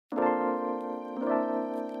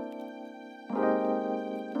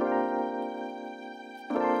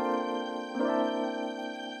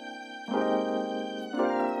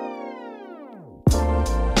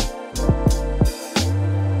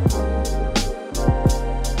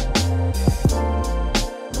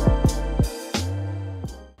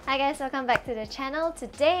welcome back to the channel.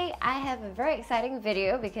 Today I have a very exciting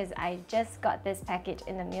video because I just got this package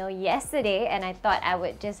in the mail yesterday and I thought I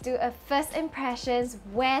would just do a first impressions,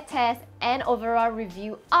 wear test and overall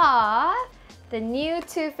review of the new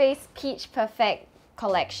Too Faced Peach Perfect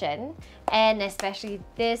collection, and especially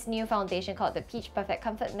this new foundation called the Peach Perfect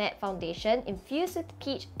Comfort Matte Foundation infused with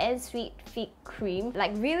peach and sweet fig cream.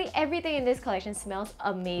 Like really everything in this collection smells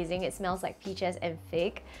amazing. It smells like peaches and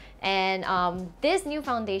fig. And this new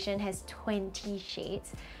foundation has 20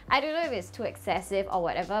 shades. I don't know if it's too excessive or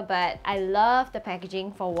whatever, but I love the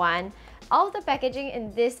packaging for one. All of the packaging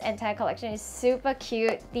in this entire collection is super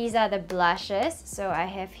cute. These are the blushes. So I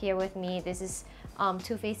have here with me, this is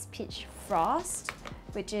Too Faced Peach Frost,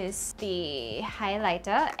 which is the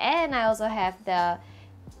highlighter, and I also have the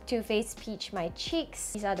Too Faced Peach My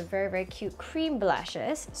Cheeks. These are the very cute cream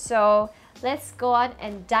blushes. So let's go on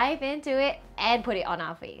and dive into it and put it on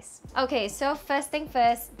our face. Okay, so first thing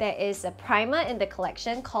first, there is a primer in the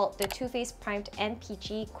collection called the Too Faced Primed and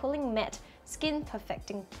Peachy Cooling Matte Skin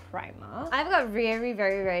Perfecting Primer. I've got very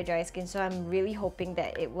dry skin, so I'm really hoping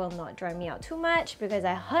that it will not dry me out too much because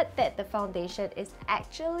I heard that the foundation is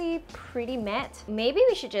actually pretty matte. Maybe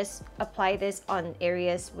we should just apply this on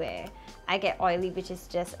areas where I get oily, which is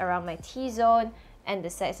just around my T-zone and the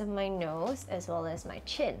sides of my nose as well as my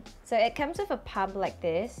chin. So it comes with a pump like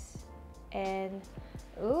this, and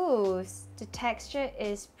ooh, the texture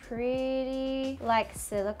is pretty like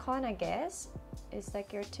silicone, I guess. It's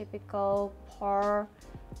like your typical pore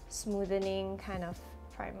smoothing kind of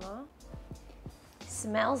primer.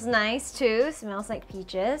 Smells nice too, smells like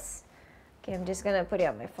peaches. Okay, I'm just gonna put it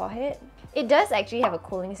on my forehead. It does actually have a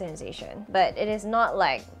cooling sensation, but it is not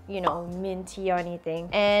like, you know, minty or anything.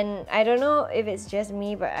 And I don't know if it's just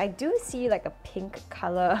me, but I do see like a pink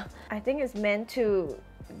color. I think it's meant to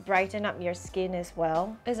brighten up your skin as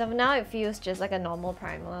well. As of now, it feels just like a normal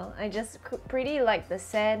primer. I just pretty like the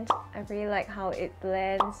scent. I really like how it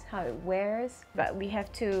blends, how it wears. But we have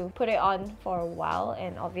to put it on for a while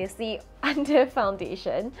and obviously under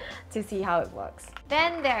foundation to see how it works.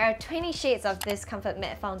 Then there are 20 shades of this Comfort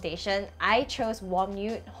Matte Foundation. I chose Warm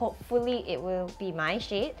Nude. Hopefully it will be my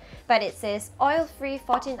shade. But it says oil-free,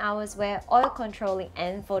 14 hours wear, oil controlling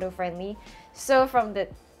and photo-friendly. So from the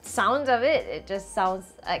sound of it, it just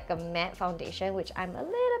sounds like a matte foundation, which I'm a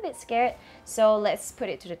little bit scared. So let's put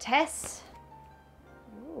it to the test.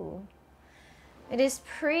 Ooh. It is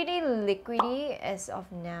pretty liquidy as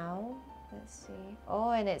of now. Let's see. Oh,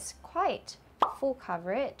 and it's quite full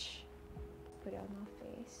coverage. Put it on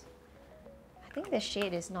my face. I think the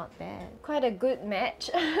shade is not bad. Quite a good match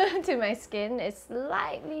to my skin. It's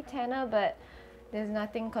slightly tanner, but there's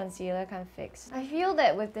nothing concealer can fix. I feel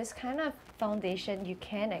that with this kind of foundation, you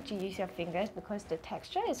can actually use your fingers because the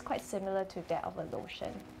texture is quite similar to that of a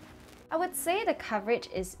lotion. I would say the coverage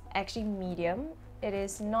is actually medium. It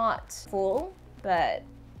is not full, but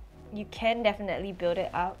you can definitely build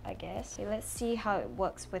it up, I guess. Okay, let's see how it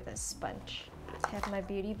works with a sponge. I have my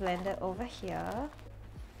beauty blender over here.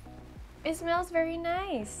 It smells very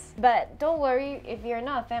nice. But don't worry, if you're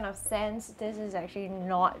not a fan of scents, this is actually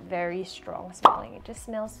not very strong smelling. It just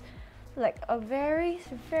smells like a very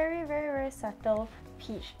subtle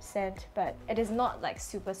peach scent, but it is not like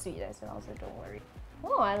super sweet as well, so don't worry.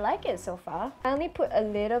 Oh, I like it so far. I only put a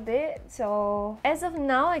little bit, so as of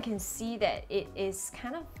now I can see that it is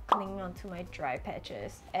kind of clinging onto my dry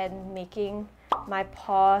patches and making my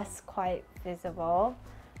pores quite visible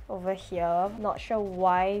over here. Not sure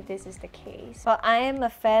why this is the case, but I am a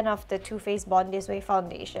fan of the Too Faced Born This Way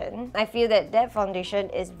foundation. I feel that that foundation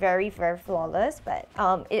is very flawless, but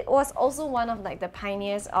it was also one of like the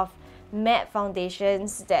pioneers of matte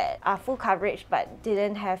foundations that are full coverage but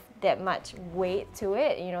didn't have that much weight to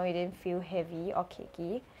it. You know, it didn't feel heavy or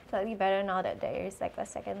cakey. Slightly better now that there is like a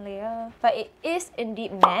second layer, but it is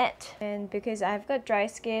indeed matte, and because I've got dry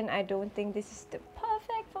skin, I don't think this is the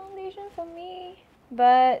perfect foundation for me.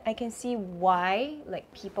 But I can see why like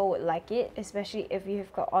people would like it, especially if you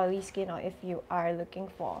have got oily skin or if you are looking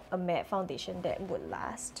for a matte foundation that would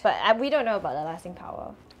last. But we don't know about the lasting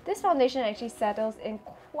power. This foundation actually settles in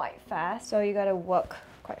quite fast, so you gotta work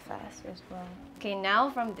quite fast as well. Okay, now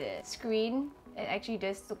from the screen, it actually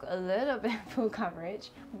does look a little bit full coverage,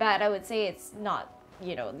 but I would say it's not,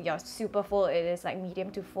 you know, you're super full. It is like medium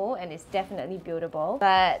to full and it's definitely buildable.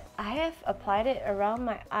 But I have applied it around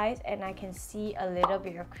my eyes and I can see a little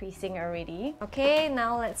bit of creasing already. Okay,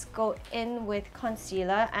 now let's go in with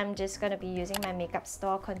concealer. I'm just gonna be using my Makeup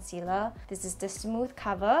Store concealer. This is the smooth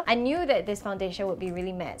cover. I knew that this foundation would be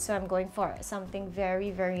really matte, so I'm going for something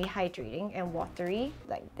very hydrating and watery,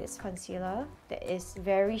 like this concealer that is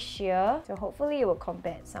very sheer. So hopefully it will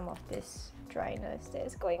combat some of this dryness that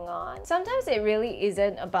is going on. Sometimes it really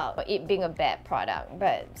isn't about it being a bad product,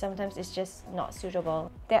 but sometimes it's just not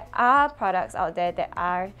suitable. There are products out there that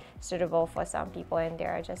are suitable for some people and they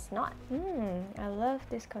are just not. I love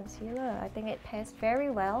this concealer. I think it pairs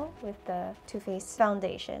very well with the Too Faced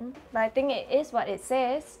foundation. But I think it is what it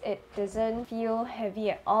says. It doesn't feel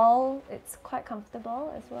heavy at all. It's quite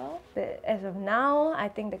comfortable as well. But as of now, I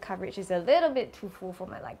think the coverage is a little bit too full for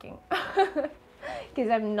my liking. Because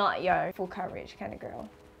I'm not your full coverage kind of girl.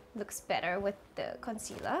 Looks better with the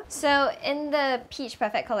concealer. So in the Peach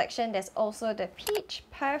Perfect collection, there's also the Peach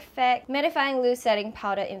Perfect Mattifying Loose Setting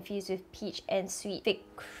Powder infused with peach and sweet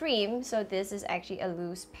thick cream. So this is actually a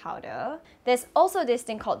loose powder. There's also this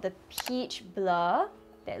thing called the Peach Blur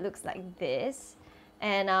that looks like this.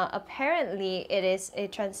 And apparently it is a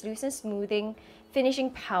translucent smoothing finishing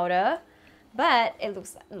powder, but it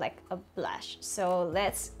looks like a blush. So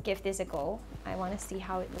let's give this a go. I want to see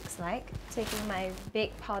how it looks like. Taking my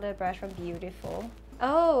big powder brush from Beautiful.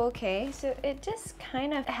 Oh, okay. So it just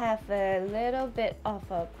kind of have a little bit of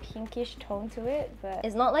a pinkish tone to it, but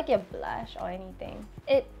it's not like a blush or anything.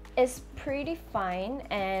 It is pretty fine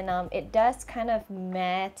and it does kind of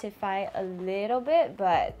mattify a little bit,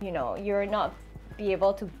 but you know, you're not be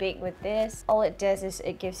able to bake with this. All it does is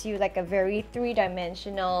it gives you like a very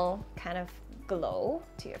three-dimensional kind of glow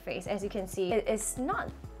to your face. As you can see, it's not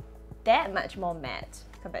that much more matte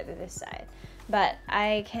compared to this side, but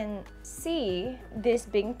I can see this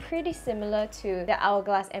being pretty similar to the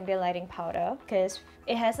Hourglass Ambient Lighting Powder because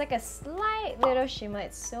it has like a slight little shimmer.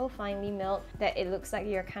 It's so finely milled that it looks like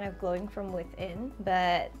you're kind of glowing from within,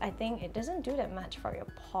 but I think it doesn't do that much for your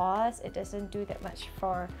pores. It doesn't do that much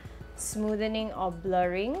for smoothing or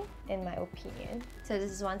blurring, in my opinion. So this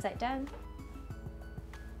is one side done.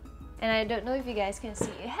 And I don't know if you guys can see,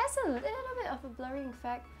 it has a little bit of a blurring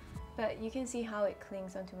effect, but you can see how it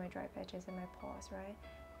clings onto my dry patches and my pores, right?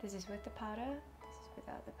 This is with the powder, this is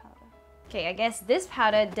without the powder. Okay, I guess this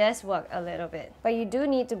powder does work a little bit, but you do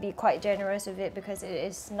need to be quite generous with it because it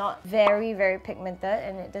is not very pigmented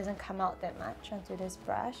and it doesn't come out that much onto this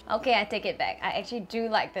brush. Okay, I take it back. I actually do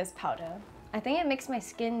like this powder. I think it makes my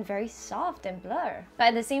skin very soft and blur, but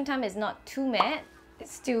at the same time it's not too matte.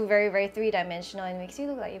 It's still very three-dimensional and makes you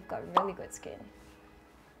look like you've got really good skin.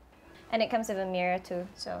 And it comes with a mirror too,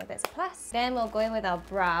 so that's a plus. Then we'll go in with our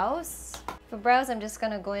brows. For brows, I'm just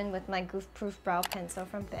gonna go in with my Goof Proof Brow Pencil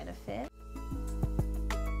from Benefit.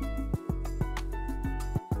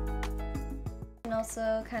 And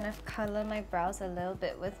also kind of color my brows a little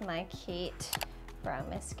bit with my Kate Brow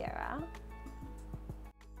Mascara.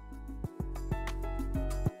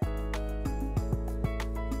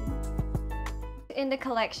 In the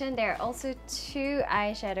collection, there are also two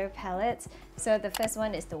eyeshadow palettes. So the first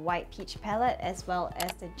one is the White Peach palette as well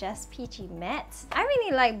as the Just Peachy mattes. I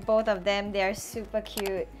really like both of them. They're super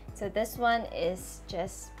cute. So this one is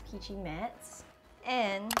Just Peachy mattes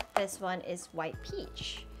and this one is White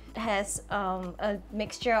Peach. It has a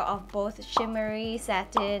mixture of both shimmery,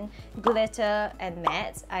 satin, glitter and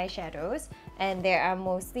matte eyeshadows, and they are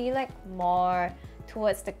mostly like more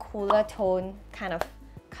towards the cooler tone kind of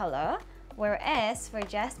color. Whereas for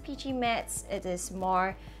Just Peachy mattes, it is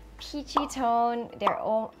more peachy tone. They're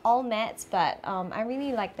all mattes, but I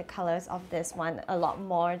really like the colors of this one a lot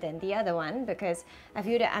more than the other one because I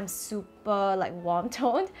feel that I'm super like warm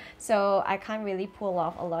toned, so I can't really pull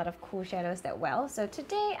off a lot of cool shadows that well. So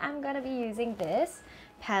today I'm gonna be using this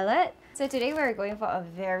palette. So today we're going for a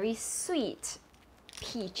very sweet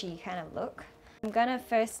peachy kind of look. I'm gonna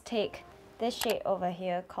first take this shade over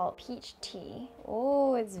here called Peach Tea.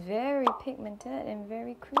 Oh, it's very pigmented and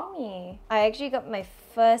very creamy. I actually got my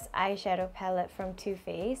first eyeshadow palette from Too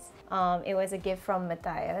Faced. It was a gift from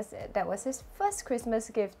Matthias. That was his first Christmas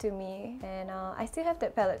gift to me. And I still have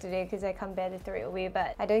that palette today because I can't bear to throw it away,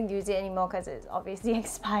 but I don't use it anymore because it's obviously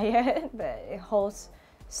expired. But it holds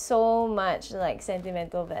so much like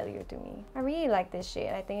sentimental value to me. I really like this shade.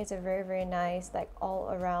 I think it's a very nice like all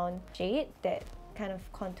around shade that kind of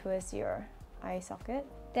contours your eye socket.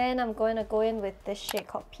 Then I'm going to go in with this shade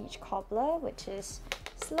called Peach Cobbler, which is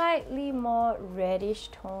slightly more reddish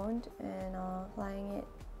toned, and applying it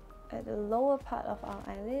at the lower part of our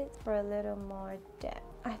eyelids for a little more depth.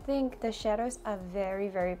 I think the shadows are very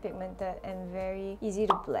pigmented and very easy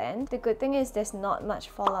to blend. The good thing is there's not much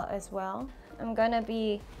fallout as well. I'm gonna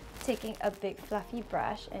be taking a big fluffy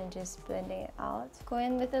brush and just blending it out. Go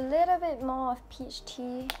in with a little bit more of Peach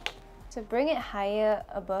Tea to bring it higher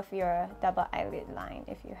above your double eyelid line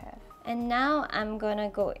if you have. And now I'm gonna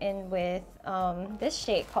go in with this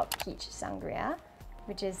shade called Peach Sangria,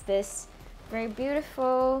 which is this Very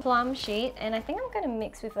beautiful plum shade, and I think I'm gonna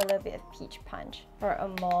mix with a little bit of peach punch for a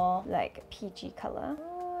more like peachy color.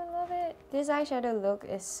 Oh, I love it. This eyeshadow look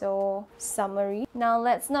is so summery. Now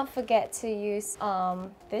let's not forget to use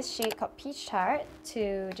this shade called Peach Tart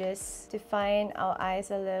to just define our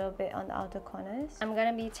eyes a little bit on the outer corners. I'm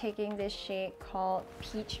gonna be taking this shade called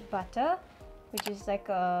Peach Butter, which is like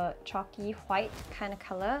a chalky white kind of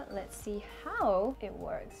color. Let's see how it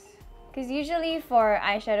works. Because usually for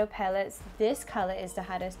eyeshadow palettes, this color is the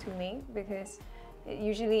hardest to make because it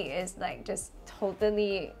usually is like just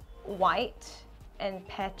totally white and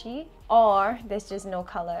patchy, or there's just no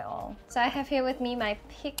color at all. So I have here with me my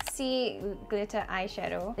Pixi glitter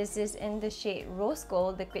eyeshadow. This is in the shade Rose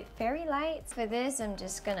Gold Liquid Fairy Lights. For this, I'm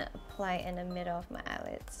just gonna apply in the middle of my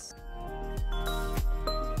eyelids.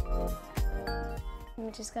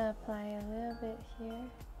 I'm just gonna apply a little bit here.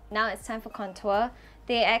 Now it's time for contour.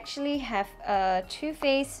 They actually have a Too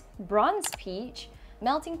Faced Bronze Peach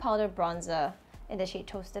Melting Powder Bronzer in the shade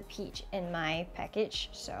Toasted Peach in my package.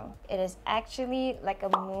 So it is actually like a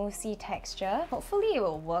moussey texture. Hopefully it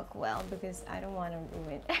will work well because I don't want to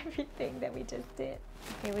ruin everything that we just did.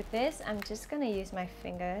 Okay, with this, I'm just gonna use my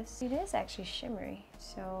fingers. It is actually shimmery,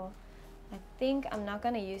 so I think I'm not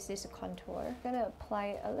gonna use this to contour. I'm gonna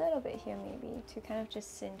apply a little bit here maybe to kind of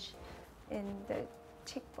just cinch in the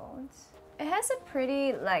cheekbones. It has a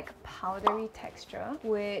pretty like powdery texture,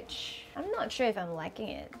 which I'm not sure if I'm liking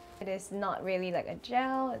it. It is not really like a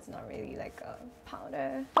gel, it's not really like a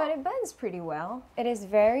powder, but it blends pretty well. It is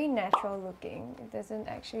very natural looking. It doesn't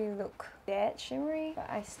actually look that shimmery, but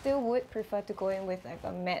I still would prefer to go in with like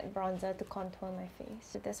a matte bronzer to contour my face.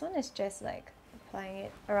 So this one is just like applying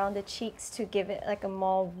it around the cheeks to give it like a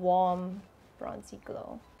more warm, bronzy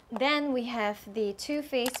glow. Then we have the Too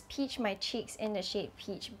Faced Peach My Cheeks in the shade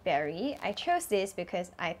Peach Berry. I chose this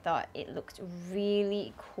because I thought it looked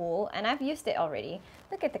really cool and I've used it already.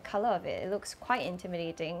 Look at the color of it. It looks quite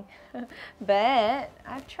intimidating. But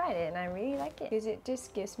I've tried it and I really like it because it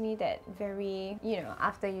just gives me that very, you know,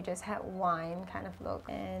 after you just had wine kind of look.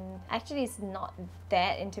 And actually it's not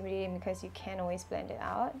that intimidating because you can always blend it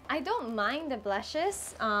out. I don't mind the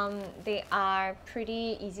blushes. They are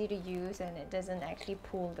pretty easy to use and it doesn't actually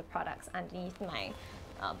pull the products underneath my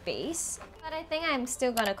base. But I think I'm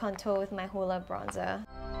still gonna contour with my Hoola bronzer.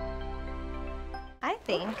 I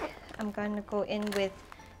think I'm gonna go in with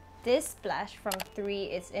this blush from 3.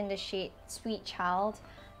 It's in the shade Sweet Child.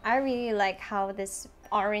 I really like how this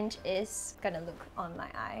orange is gonna look on my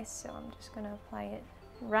eyes, so I'm just gonna apply it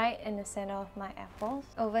right in the center of my apples.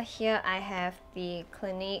 Over here I have the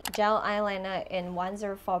Clinique gel eyeliner in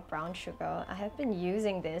 104 Brown Sugar. I have been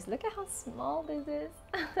using this. Look at how small this is.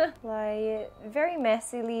 Apply it very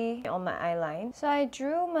messily on my eyeline. So I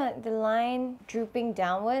drew the line drooping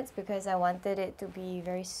downwards because I wanted it to be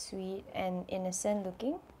very sweet and innocent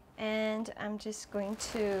looking. And I'm just going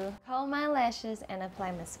to curl my lashes and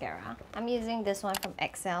apply mascara. I'm using this one from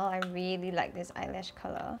XL. I really like this eyelash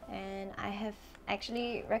color and I have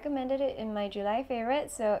actually recommended it in my July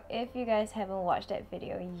favorite, so if you guys haven't watched that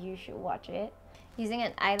video, you should watch it. Using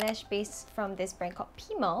an eyelash base from this brand called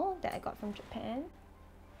Pimo that I got from Japan.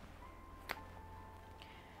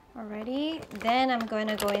 Alrighty, then I'm going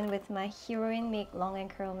to go in with my Heroine Make Long and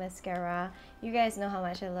Curl Mascara. You guys know how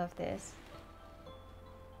much I love this.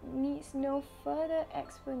 Needs no further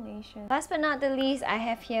explanation. Last but not the least, I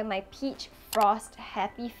have here my Peach Frost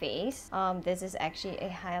Happy Face. This is actually a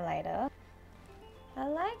highlighter. I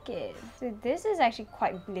like it. So this is actually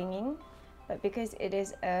quite blinging, but because it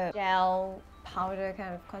is a gel powder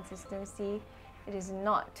kind of consistency, it is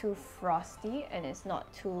not too frosty and it's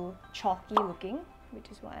not too chalky looking, which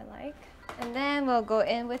is what I like. And then we'll go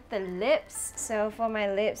in with the lips. So for my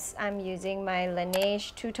lips, I'm using my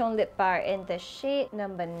Laneige two-tone lip bar in the shade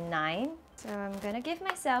number 9. So I'm gonna give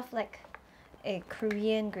myself like a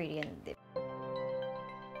Korean gradient lip.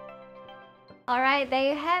 Alright,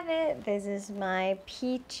 there you have it. This is my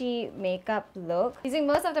peachy makeup look. Using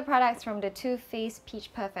most of the products from the Too Faced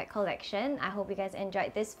Peach Perfect collection. I hope you guys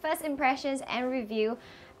enjoyed this first impressions and review.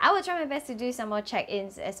 I will try my best to do some more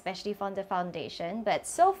check-ins, especially for the foundation. But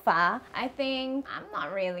so far, I think I'm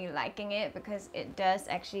not really liking it because it does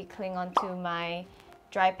actually cling onto my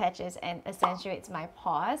dry patches and accentuates my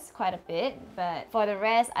pores quite a bit. But for the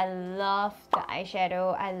rest, I love the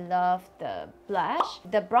eyeshadow. I love the blush.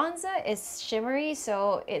 The bronzer is shimmery,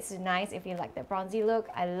 so it's nice if you like the bronzy look.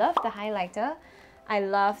 I love the highlighter. I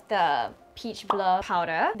love the peach blur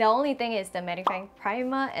powder. The only thing is the mattifying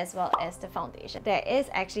primer as well as the foundation. There is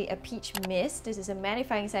actually a peach mist. This is a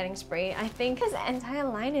mattifying setting spray. I think this entire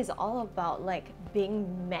line is all about like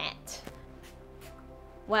being matte.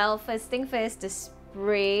 Well, first thing first, the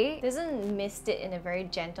spray doesn't mist it in a very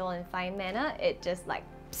gentle and fine manner. It just like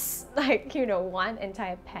like, you know, one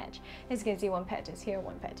entire patch. As you can see, one patch is here,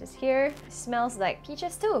 one patch is here. Smells like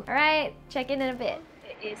peaches too. Alright, check in a bit.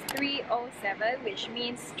 It is 3:07, which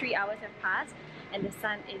means 3 hours have passed and the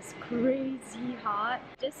sun is crazy hot.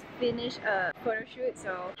 Just finished a photo shoot,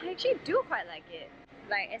 so I actually do quite like it.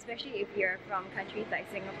 Like, especially if you're from countries like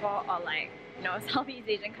Singapore or like, you know, Southeast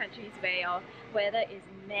Asian countries where your weather is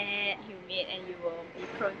mad humid and you will be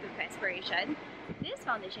prone to perspiration. This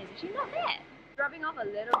foundation is actually not bad. Rubbing off a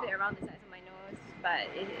little bit around the sides of my nose, but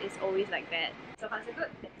it's always like that. So far so good.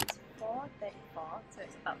 It's 4:34, so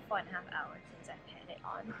it's about 4.5 hours since I've had it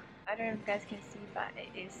on. I don't know if you guys can see, but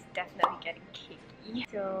it is definitely getting cakey.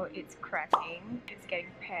 So it's cracking, it's getting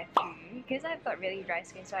patchy. Because I've got really dry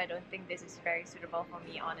skin, so I don't think this is very suitable for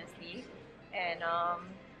me, honestly. And I'm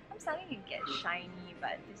starting to get shiny,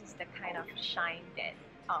 but this is the kind of shine that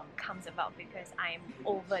comes about because I'm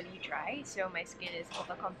overly dry, so my skin is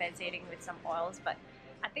overcompensating with some oils, but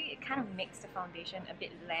I think it kind of makes the foundation a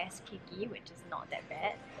bit less cakey, which is not that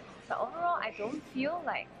bad. But overall, I don't feel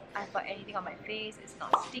like I've got anything on my face, it's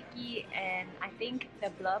not sticky, and I think the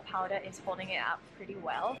blur powder is holding it up pretty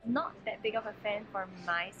well. Not that big of a fan for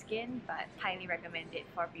my skin, but highly recommend it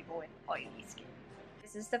for people with oily skin.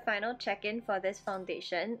 This is the final check-in for this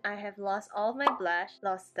foundation. I have lost all of my blush,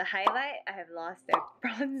 lost the highlight, I have lost the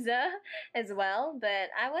bronzer as well, but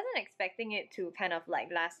I wasn't expecting it to kind of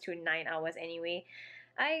like last to 9 hours anyway.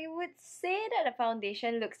 I would say that the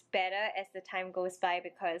foundation looks better as the time goes by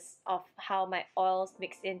because of how my oils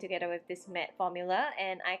mix in together with this matte formula,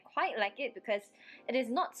 and I quite like it because it is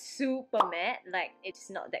not super matte, like it's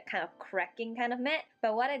not that kind of cracking kind of matte.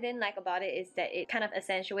 But what I didn't like about it is that it kind of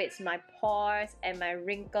accentuates my pores and my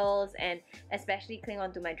wrinkles and especially cling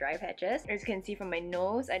onto my dry patches. As you can see from my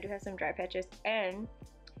nose, I do have some dry patches and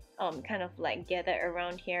kind of like gathered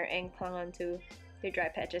around here and clung onto the dry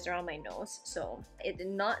patches around my nose. So it did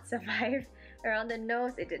not survive around the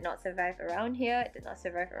nose, it did not survive around here, it did not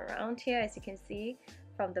survive around here, as you can see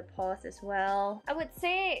from the pores as well. I would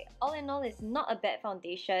say all in all, it's not a bad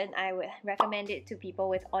foundation. I would recommend it to people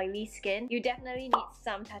with oily skin. You definitely need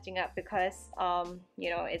some touching up because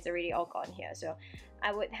you know, it's already all gone here. So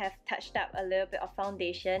I would have touched up a little bit of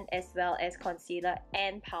foundation as well as concealer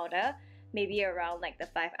and powder, maybe around like the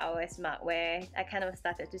 5 hours mark, where I kind of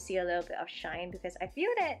started to see a little bit of shine because I feel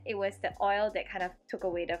that it was the oil that kind of took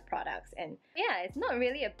away the products. And yeah, it's not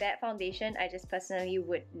really a bad foundation. I just personally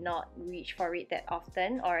would not reach for it that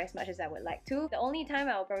often or as much as I would like to. The only time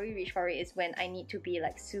I'll probably reach for it is when I need to be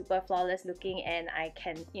like super flawless looking and I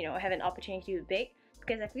can, you know, have an opportunity to bake.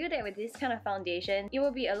 Because I feel that with this kind of foundation, it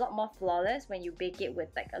will be a lot more flawless when you bake it with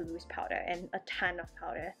like a loose powder and a ton of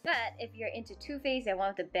powder. But if you're into Too Faced, they're one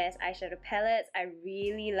of the best eyeshadow palettes. I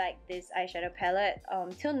really like this eyeshadow palette.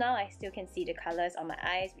 Till now, I still can see the colors on my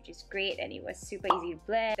eyes, which is great, and it was super easy to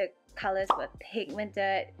blend. The colors were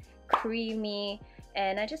pigmented, creamy,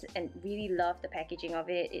 and I just really love the packaging of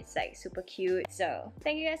it. It's like super cute. So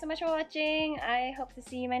thank you guys so much for watching. I hope to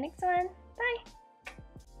see you in my next one. Bye!